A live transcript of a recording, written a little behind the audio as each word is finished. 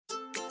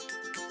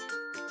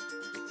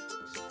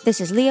This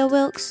is Leah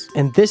Wilkes.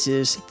 And this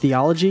is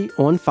Theology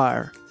on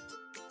Fire.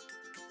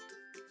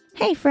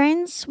 Hey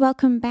friends,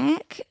 welcome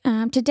back.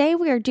 Today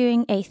we are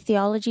doing a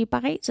theology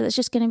bite, so it's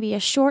just going to be a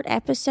short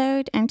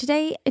episode. And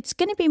today it's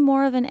going to be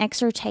more of an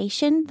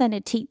exhortation than a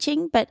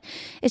teaching, but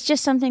it's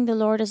just something the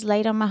Lord has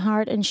laid on my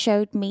heart and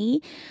showed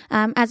me.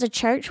 As a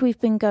church, we've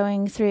been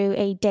going through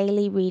a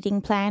daily reading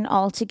plan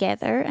all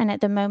together, and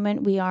at the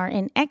moment we are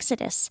in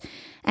Exodus.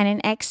 And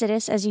in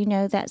Exodus, as you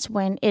know, that's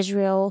when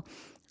Israel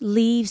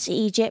leaves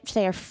Egypt.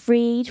 They are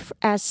freed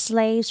as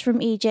slaves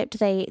from Egypt.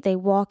 They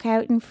walk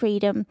out in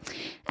freedom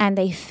and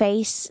they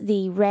face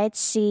the Red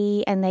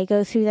Sea and they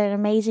go through that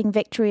amazing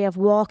victory of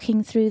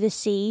walking through the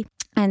sea.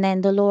 And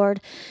then the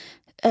Lord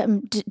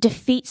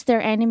defeats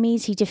their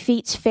enemies. He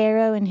defeats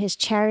Pharaoh and his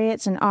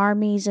chariots and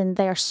armies, and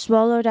they are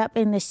swallowed up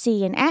in the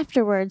sea. And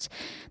afterwards,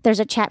 there's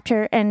a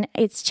chapter, and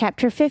it's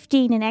chapter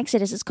 15 in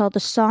Exodus. It's called the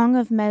Song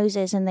of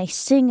Moses, and they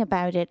sing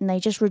about it, and they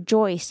just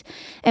rejoice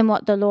in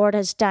what the Lord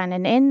has done.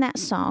 And in that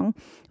song,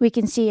 we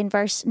can see in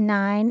verse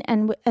 9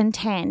 and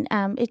 10,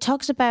 it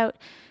talks about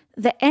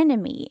the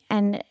enemy,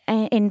 and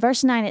in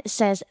verse 9 it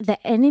says,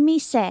 "The enemy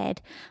said,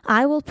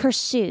 I will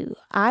pursue,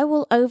 I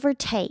will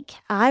overtake,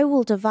 I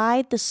will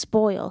divide the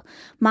spoil.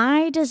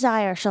 My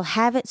desire shall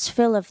have its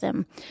fill of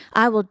them.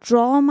 I will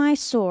draw my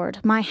sword,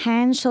 my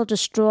hand shall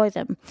destroy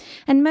them."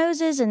 And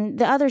Moses and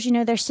the others,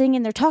 they're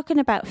singing, they're talking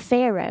about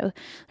Pharaoh.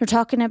 They're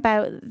talking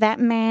about that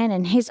man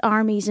and his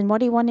armies and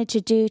what he wanted to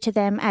do to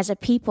them as a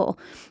people.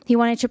 He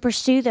wanted to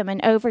pursue them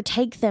and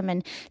overtake them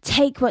and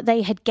take what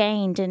they had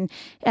gained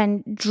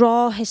and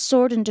draw his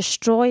sword and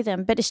destroy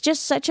them. But it's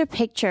just such a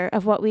picture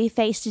of what we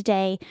face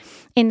today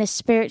in the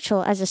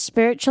spiritual, as a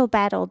spiritual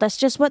battle. That's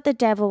just what the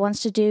devil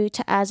wants to do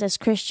to us as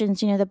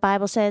Christians. The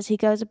Bible says he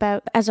goes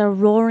about as a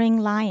roaring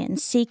lion,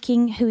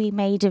 seeking who he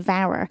may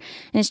devour.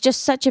 And it's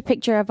just such a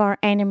picture of our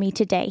enemy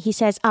today. He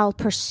says, I'll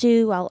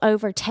pursue, I'll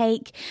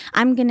overtake,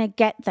 I'm going to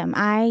get them.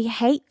 I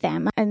hate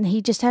them. And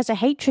he just has a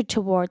hatred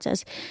towards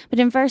us. But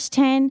in verse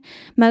 10,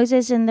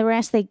 Moses and the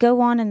rest, they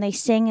go on and they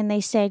sing and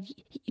they said,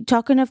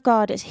 talking of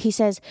God, he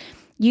says,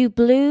 "You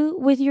blew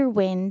with your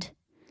wind,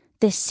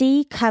 the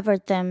sea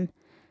covered them,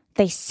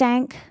 they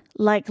sank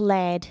like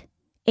lead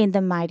in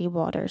the mighty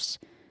waters."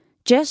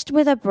 Just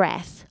with a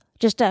breath,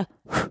 just a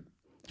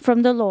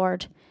from the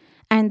Lord,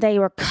 and they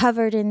were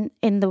covered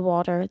in the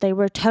water. They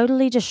were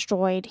totally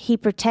destroyed. He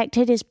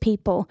protected his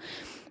people.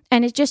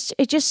 And it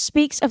just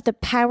speaks of the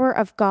power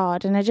of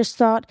God. And I just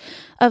thought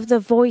of the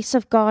voice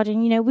of God.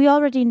 And, we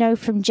already know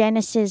from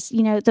Genesis,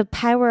 the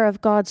power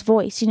of God's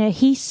voice.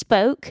 He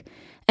spoke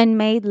and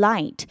made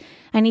light,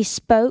 and he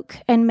spoke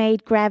and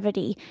made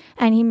gravity,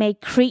 and he made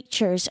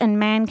creatures and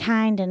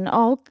mankind and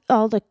all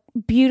the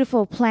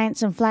beautiful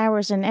plants and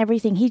flowers and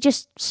everything. He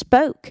just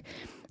spoke,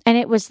 and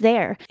it was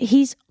there.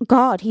 He's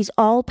God. He's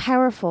all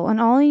powerful, and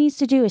all he needs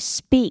to do is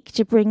speak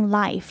to bring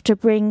life, to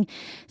bring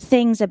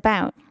things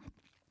about.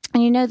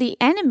 And the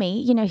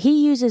enemy,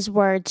 he uses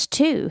words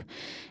too.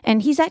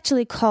 And he's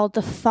actually called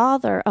the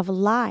father of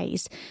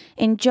lies.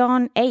 In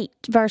John 8,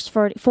 verse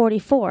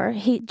 44,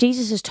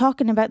 Jesus is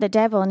talking about the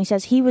devil, and he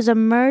says, "He was a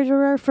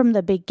murderer from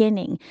the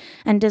beginning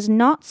and does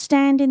not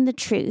stand in the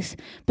truth,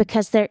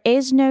 because there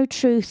is no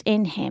truth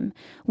in him.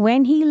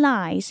 When he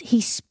lies,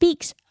 he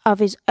speaks of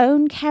his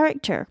own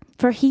character,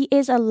 for he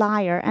is a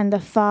liar and the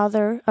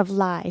father of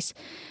lies."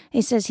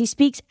 He says he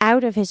speaks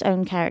out of his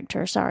own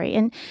character,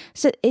 And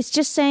so it's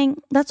just saying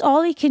that's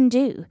all he can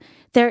do.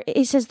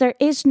 He says there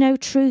is no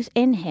truth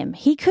in him.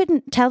 He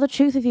couldn't tell the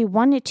truth if he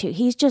wanted to.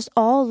 He's just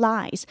all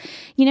lies.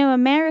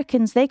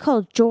 Americans, they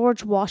call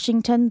George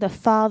Washington the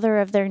father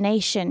of their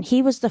nation.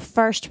 He was the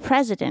first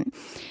president.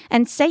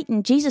 And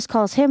Satan, Jesus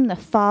calls him the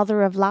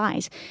father of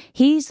lies.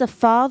 He's the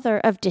father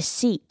of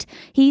deceit.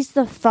 He's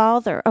the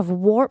father of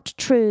warped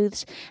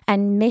truths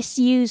and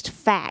misused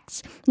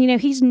facts.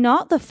 He's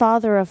not the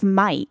father of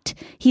might.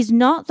 He's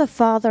not the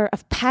father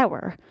of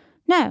power.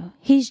 No,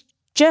 he's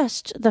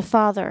just the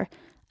father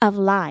of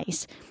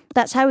lies.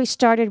 That's how he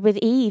started with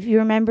Eve. You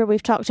remember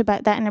we've talked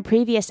about that in a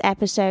previous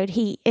episode.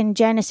 In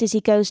Genesis, he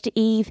goes to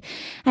Eve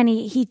and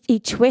he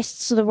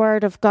twists the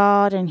word of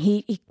God, and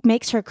he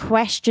makes her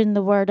question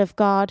the word of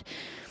God.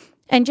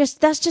 And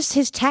that's just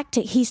his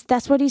tactic.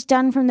 That's what he's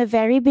done from the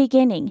very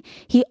beginning.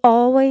 He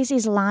always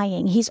is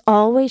lying. He's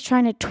always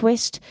trying to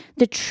twist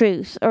the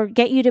truth or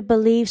get you to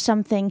believe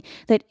something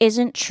that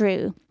isn't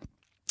true.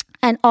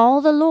 And all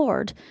the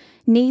Lord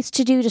needs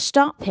to do to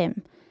stop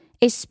him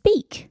is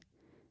speak.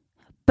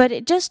 But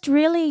it just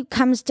really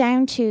comes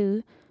down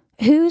to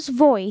whose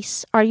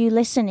voice are you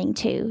listening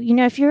to?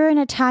 If you're in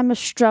a time of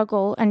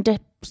struggle and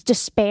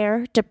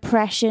despair,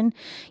 depression,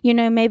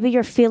 maybe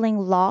you're feeling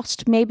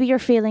lost, maybe you're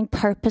feeling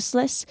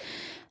purposeless,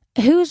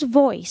 whose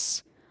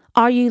voice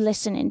are you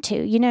listening to?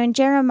 In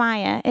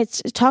Jeremiah,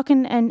 it's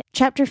talking in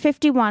chapter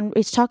 51,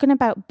 it's talking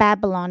about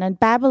Babylon. And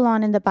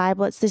Babylon in the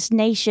Bible, it's this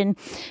nation,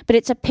 but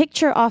it's a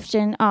picture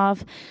often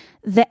of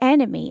the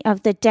enemy,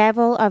 of the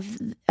devil,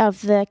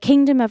 of the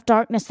kingdom of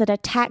darkness that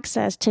attacks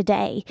us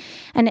today.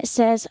 And it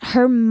says,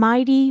 her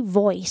mighty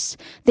voice,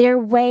 their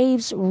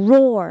waves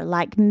roar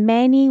like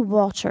many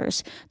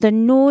waters. The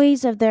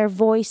noise of their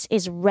voice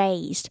is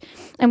raised.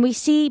 And we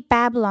see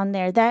Babylon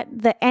there,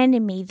 that the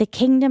enemy, the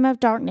kingdom of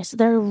darkness,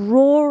 they're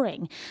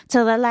roaring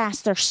to the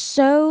last. They're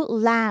so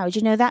loud.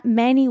 You know, that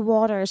many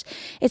waters,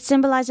 it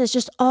symbolizes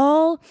just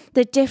all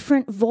the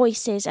different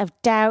voices of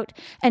doubt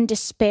and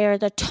despair,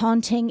 the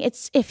taunting.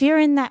 If you're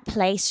in that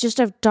place just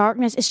of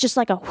darkness, it's just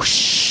like a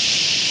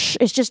whoosh.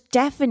 It's just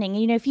deafening.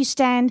 You know, if you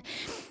stand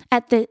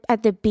at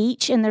the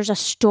beach and there's a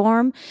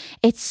storm,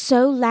 it's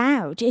so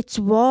loud. It's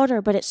water,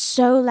 but it's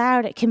so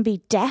loud it can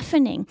be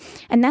deafening.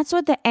 And that's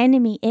what the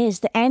enemy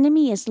is. The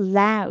enemy is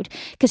loud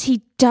because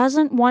he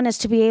doesn't want us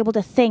to be able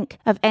to think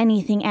of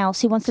anything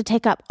else. He wants to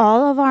take up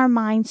all of our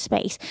mind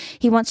space.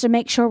 He wants to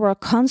make sure we're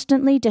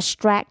constantly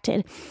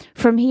distracted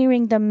from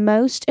hearing the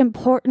most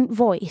important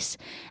voice,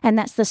 and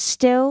that's the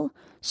still,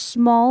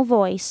 small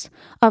voice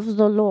of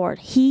the Lord.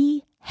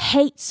 He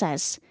hates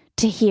us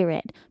to hear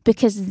it,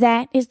 because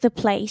that is the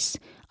place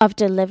of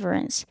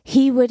deliverance.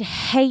 He would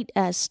hate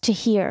us to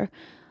hear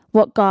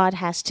what God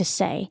has to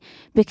say,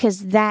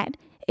 because that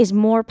is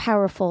more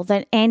powerful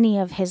than any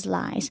of his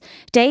lies.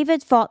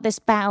 David fought this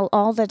battle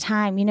all the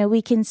time. You know,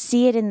 we can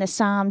see it in the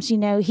Psalms. You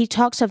know, he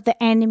talks of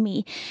the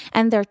enemy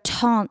and their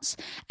taunts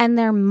and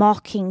their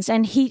mockings.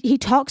 And he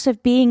talks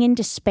of being in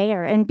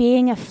despair and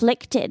being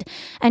afflicted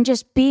and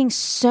just being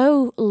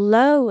so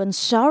low and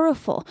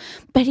sorrowful.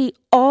 But he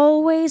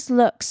always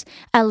looks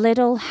a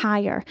little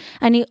higher,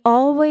 and he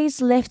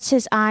always lifts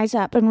his eyes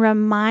up and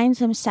reminds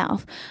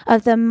himself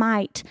of the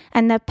might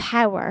and the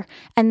power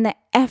and the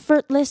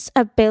effortless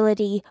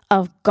ability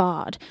of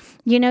God.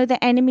 You know,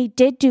 the enemy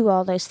did do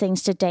all those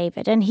things to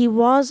David, and he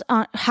was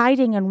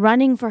hiding and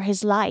running for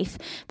his life,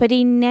 but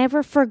he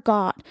never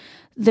forgot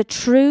the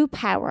true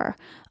power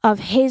of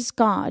his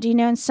God. You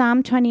know, in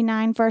Psalm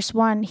 29 verse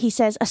 1, he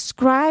says,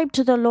 ascribe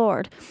to the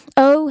Lord,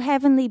 O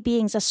heavenly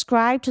beings,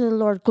 ascribe to the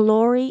Lord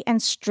glory and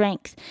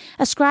strength.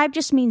 Ascribe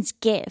just means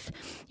give.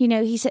 You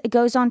know, it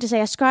goes on to say,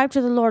 ascribe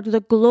to the Lord the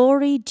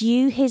glory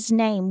due his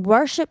name.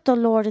 Worship the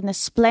Lord in the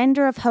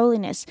splendor of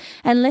holiness.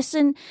 And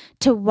listen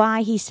to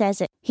why he says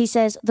it. He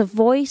says, the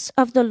voice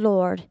of the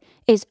Lord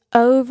is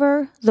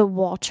over the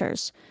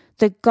waters.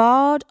 The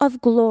God of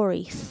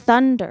glory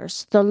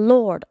thunders, the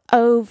Lord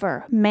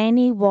over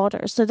many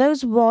waters. So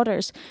those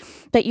waters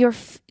that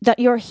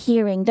you're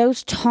hearing,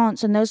 those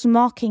taunts and those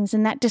mockings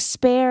and that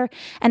despair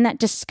and that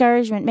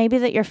discouragement, maybe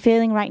that you're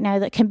feeling right now,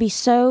 that can be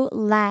so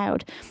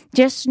loud,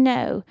 just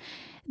know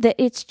that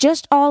it's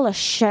just all a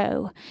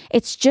show.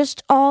 It's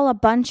just all a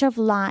bunch of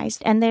lies.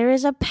 And there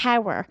is a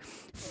power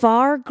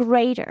far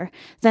greater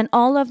than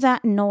all of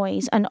that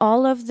noise and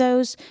all of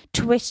those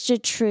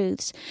twisted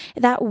truths.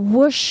 That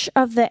whoosh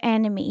of the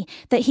enemy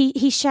that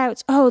he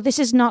shouts, oh, this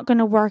is not going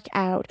to work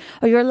out,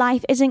 or your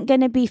life isn't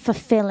going to be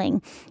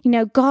fulfilling. You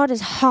know, God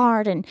is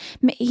hard, and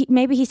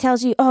maybe he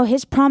tells you, oh,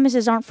 his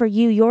promises aren't for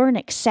you. You're an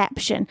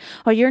exception,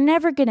 or you're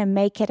never going to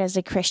make it as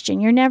a Christian.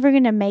 You're never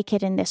going to make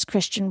it in this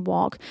Christian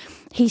walk.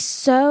 He's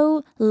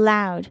so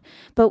loud,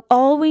 but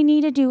all we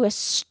need to do is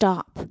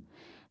stop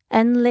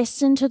and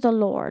listen to the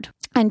Lord.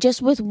 And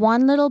just with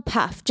one little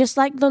puff, just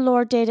like the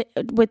Lord did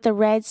with the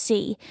Red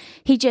Sea,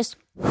 he just,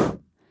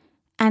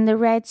 and the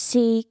Red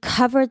Sea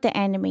covered the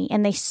enemy,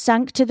 and they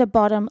sunk to the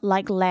bottom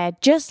like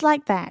lead, just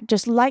like that,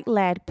 just like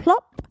lead,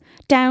 plop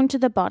down to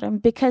the bottom,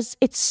 because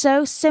it's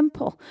so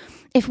simple.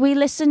 If we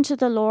listen to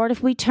the Lord,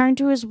 if we turn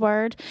to his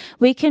word,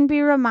 we can be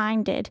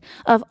reminded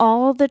of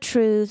all the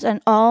truths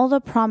and all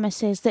the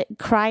promises that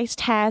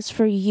Christ has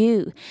for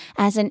you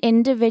as an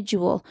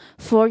individual,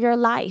 for your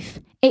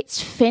life.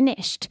 It's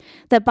finished.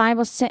 The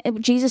Bible said,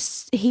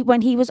 Jesus,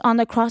 when he was on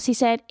the cross, he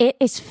said, it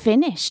is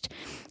finished.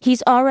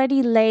 He's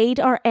already laid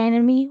our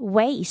enemy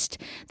waste.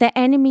 The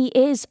enemy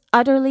is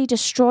utterly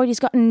destroyed. He's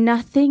got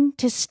nothing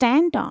to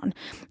stand on.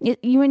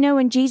 You know,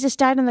 when Jesus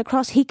died on the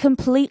cross, he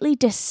completely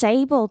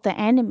disabled the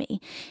enemy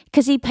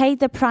because he paid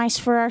the price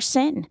for our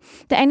sin.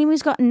 The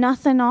enemy's got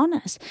nothing on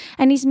us,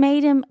 and he's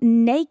made him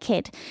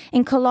naked.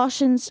 In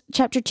Colossians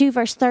chapter 2,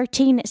 verse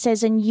 13, it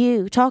says, and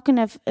you, talking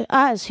of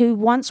us who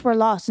once were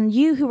lost, and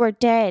you who were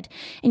dead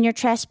in your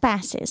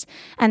trespasses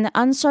and the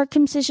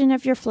uncircumcision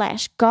of your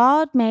flesh,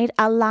 God made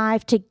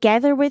alive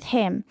together with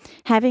him,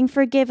 having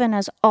forgiven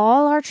us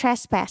all our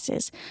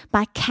trespasses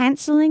by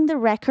canceling the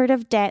record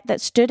of debt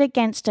that stood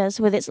against us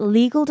with its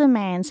legal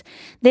demands.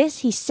 This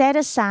he set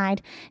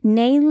aside,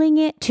 nailing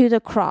it to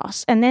the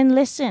cross. And then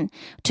listen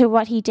to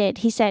what he did.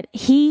 He said,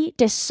 he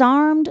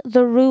disarmed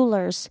the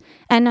rulers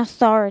and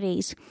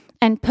authorities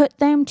and put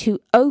them to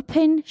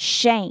open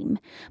shame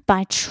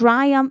by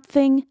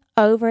triumphing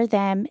over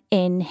them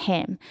in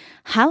him.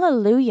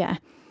 Hallelujah.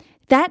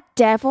 That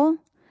devil,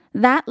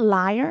 that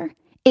liar,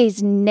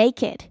 is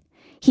naked.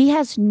 He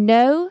has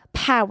no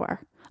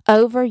power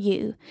over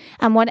you.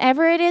 And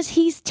whatever it is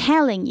he's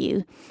telling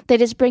you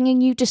that is bringing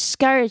you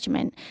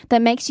discouragement,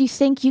 that makes you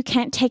think you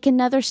can't take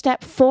another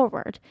step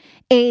forward,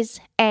 is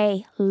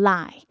a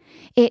lie.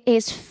 It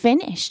is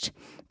finished.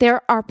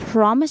 There are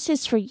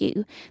promises for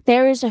you.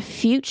 There is a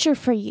future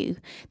for you.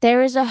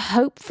 There is a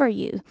hope for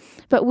you.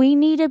 But we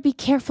need to be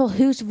careful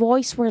whose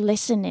voice we're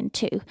listening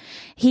to.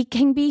 He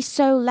can be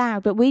so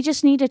loud, but we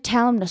just need to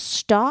tell him to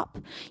stop.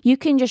 You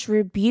can just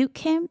rebuke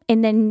him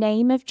in the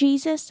name of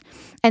Jesus.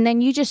 And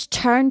then you just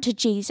turn to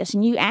Jesus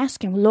and you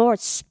ask him, Lord,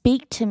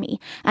 speak to me.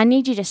 I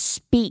need you to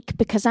speak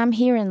because I'm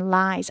hearing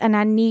lies and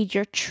I need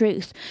your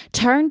truth.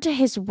 Turn to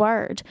his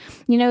word.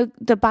 You know,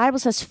 the Bible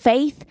says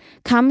faith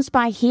comes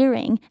by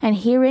hearing and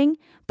hearing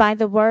by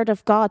the word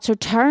of God. So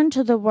turn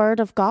to the word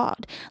of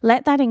God.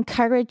 Let that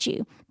encourage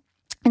you.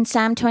 In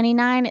Psalm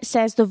 29, it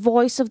says, the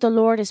voice of the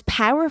Lord is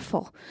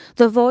powerful.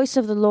 The voice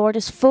of the Lord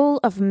is full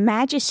of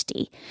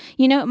majesty.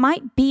 You know, it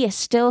might be a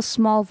still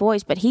small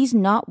voice, but he's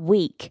not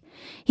weak.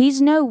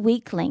 He's no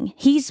weakling.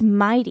 He's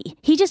mighty.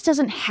 He just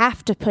doesn't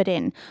have to put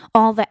in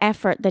all the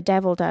effort the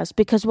devil does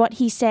because what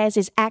he says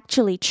is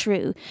actually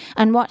true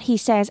and what he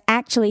says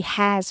actually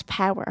has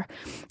power.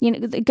 You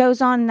know, it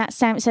goes on in that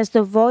psalm. It says,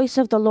 the voice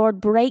of the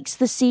Lord breaks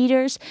the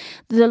cedars.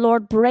 The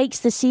Lord breaks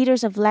the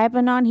cedars of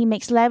Lebanon. He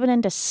makes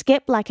Lebanon to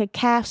skip like a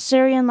calf,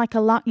 Syrian like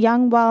a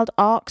young wild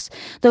ox.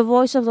 The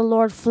voice of the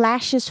Lord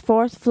flashes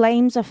forth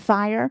flames of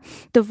fire.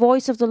 The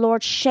voice of the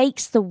Lord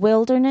shakes the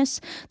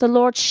wilderness. The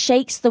Lord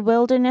shakes the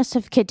wilderness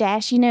of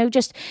Kadesh. You know,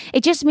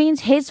 it just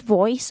means his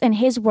voice and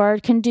his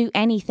word can do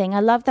anything. I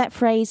love that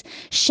phrase,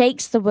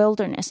 shakes the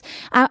wilderness.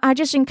 I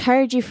just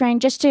encourage you, friend,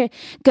 just to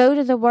go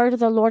to the word of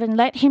the Lord and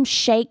let him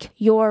shake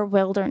your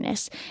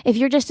wilderness. If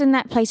you're just in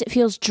that place, it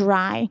feels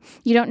dry.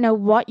 You don't know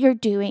what you're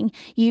doing.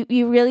 You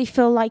really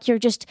feel like you're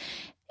just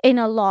in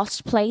a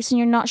lost place and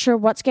you're not sure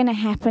what's going to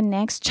happen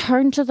next.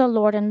 Turn to the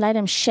Lord and let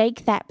him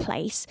shake that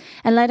place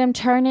and let him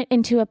turn it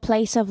into a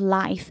place of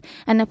life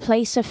and a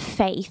place of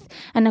faith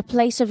and a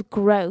place of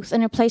growth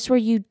and a place where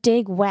you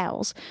dig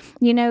wells.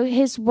 You know,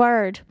 his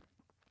word,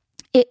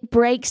 it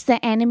breaks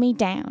the enemy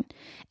down.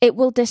 It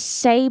will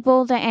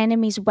disable the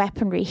enemy's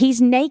weaponry. He's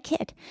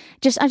naked.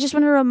 I just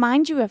want to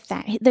remind you of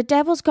that. The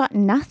devil's got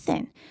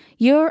nothing.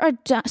 You're a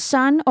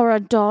son or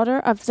a daughter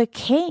of the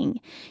King.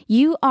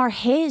 You are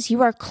his.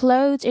 You are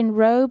clothed in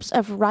robes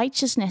of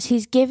righteousness.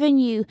 He's given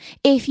you,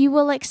 if you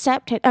will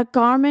accept it, a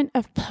garment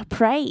of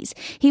praise.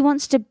 He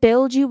wants to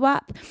build you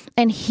up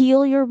and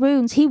heal your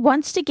wounds. He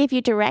wants to give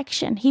you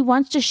direction. He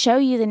wants to show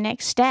you the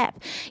next step.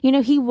 You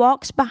know, he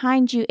walks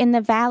behind you in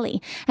the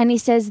valley and he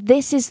says,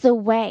 this is the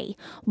way.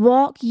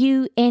 Walk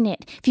you in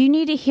it. If you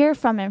need to hear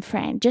from him,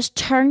 friend, just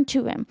turn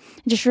to him.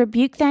 Just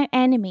rebuke that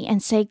enemy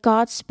and say,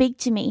 God, speak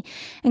to me.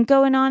 And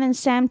going on in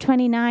Psalm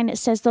 29, it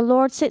says, the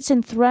Lord sits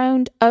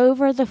enthroned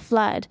over the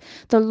flood.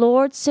 The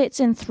Lord sits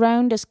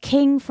enthroned as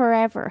king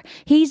forever.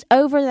 He's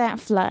over that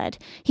flood.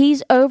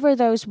 He's over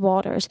those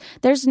waters.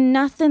 There's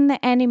nothing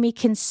the enemy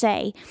can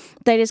say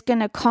that is going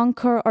to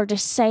conquer or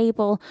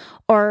disable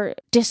or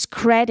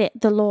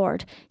discredit the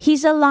Lord.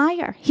 He's a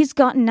liar. He's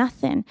got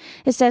nothing.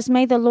 It says,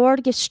 may the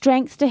Lord give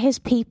strength to his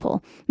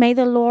people. May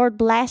the Lord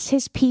bless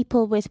his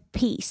people with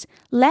peace.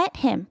 Let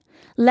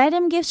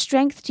him give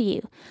strength to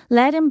you.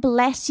 Let him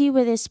bless you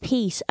with his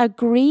peace.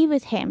 Agree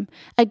with him.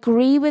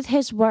 Agree with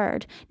his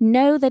word.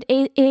 Know that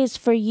it is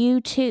for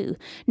you too.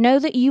 Know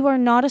that you are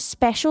not a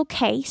special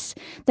case,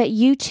 that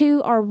you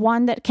too are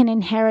one that can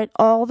inherit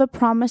all the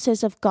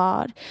promises of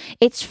God.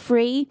 It's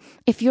free.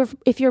 If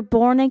you're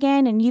born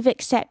again and you've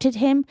accepted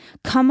him,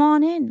 come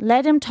on in.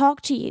 Let him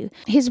talk to you.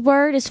 His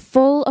word is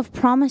full of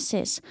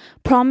promises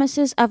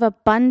of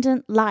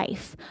abundant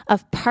life,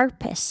 of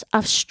purpose,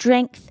 of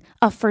strength,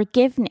 of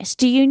forgiveness.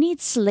 Do you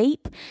need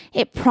sleep?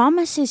 It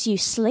promises you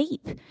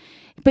sleep.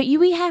 But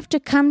we have to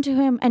come to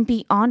him and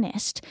be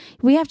honest.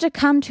 We have to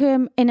come to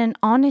him in an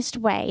honest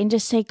way and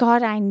just say,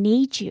 God, I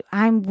need you.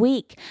 I'm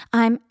weak.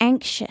 I'm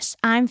anxious.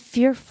 I'm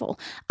fearful.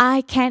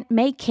 I can't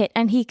make it.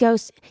 And he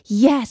goes,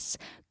 yes,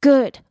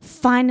 good.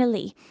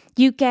 Finally,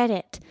 you get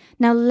it.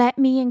 Now let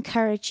me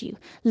encourage you.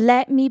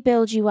 Let me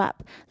build you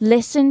up.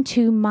 Listen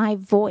to my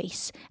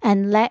voice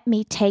and let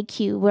me take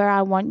you where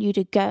I want you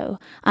to go.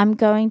 I'm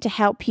going to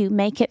help you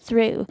make it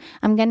through.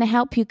 I'm going to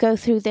help you go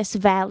through this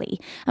valley.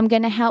 I'm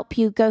going to help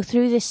you go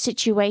through this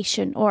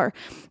situation or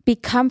be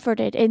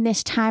comforted in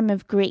this time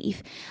of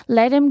grief.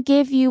 Let him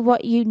give you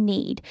what you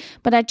need.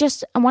 But I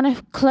want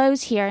to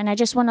close here and I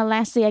just want to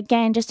lastly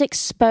again just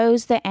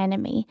expose the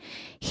enemy.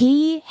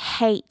 He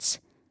hates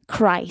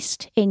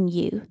Christ in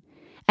you.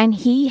 And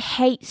he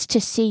hates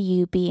to see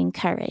you be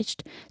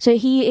encouraged. So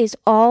he is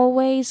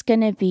always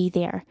going to be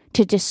there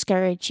to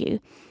discourage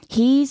you.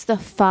 He's the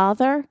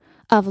father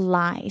of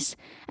lies.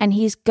 And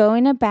he's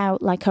going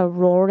about like a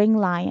roaring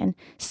lion,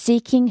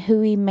 seeking who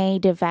he may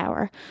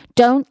devour.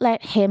 Don't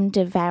let him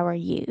devour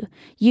you.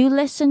 You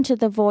listen to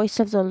the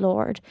voice of the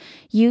Lord.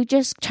 You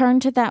just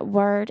turn to that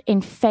word in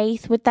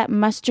faith with that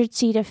mustard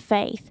seed of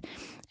faith.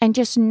 And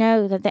just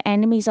know that the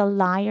enemy's a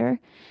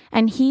liar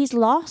and he's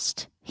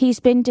lost.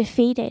 He's been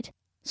defeated.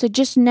 So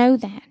just know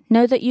that.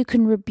 Know that you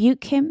can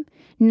rebuke him.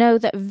 Know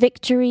that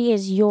victory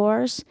is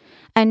yours.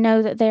 And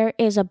know that there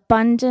is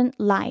abundant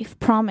life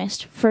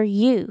promised for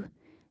you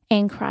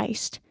in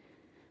Christ.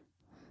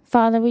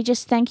 Father, we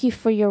just thank you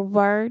for your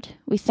word.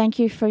 We thank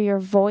you for your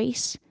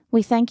voice.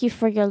 We thank you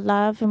for your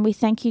love, and we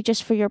thank you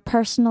just for your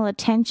personal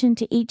attention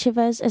to each of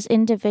us as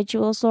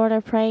individuals, Lord. I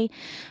pray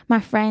my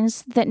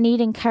friends that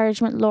need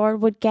encouragement,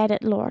 Lord, would get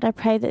it, Lord. I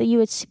pray that you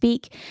would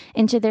speak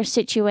into their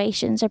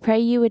situations. I pray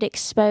you would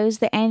expose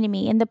the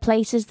enemy in the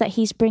places that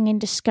he's bringing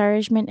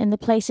discouragement, in the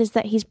places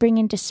that he's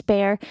bringing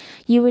despair.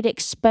 You would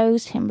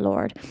expose him,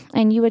 Lord,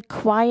 and you would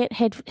quiet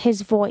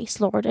his voice,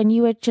 Lord, and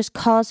you would just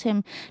cause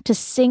him to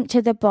sink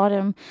to the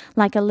bottom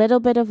like a little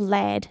bit of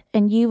lead,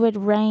 and you would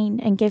reign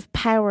and give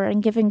power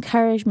and give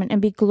encouragement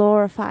and be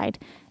glorified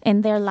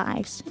in their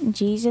lives. In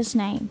Jesus'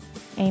 name,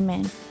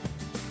 amen.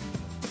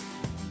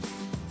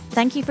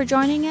 Thank you for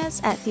joining us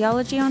at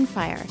Theology on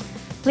Fire.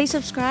 Please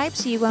subscribe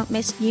so you won't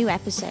miss new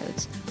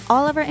episodes.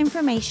 All of our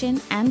information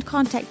and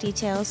contact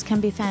details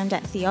can be found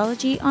at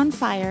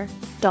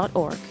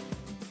theologyonfire.org.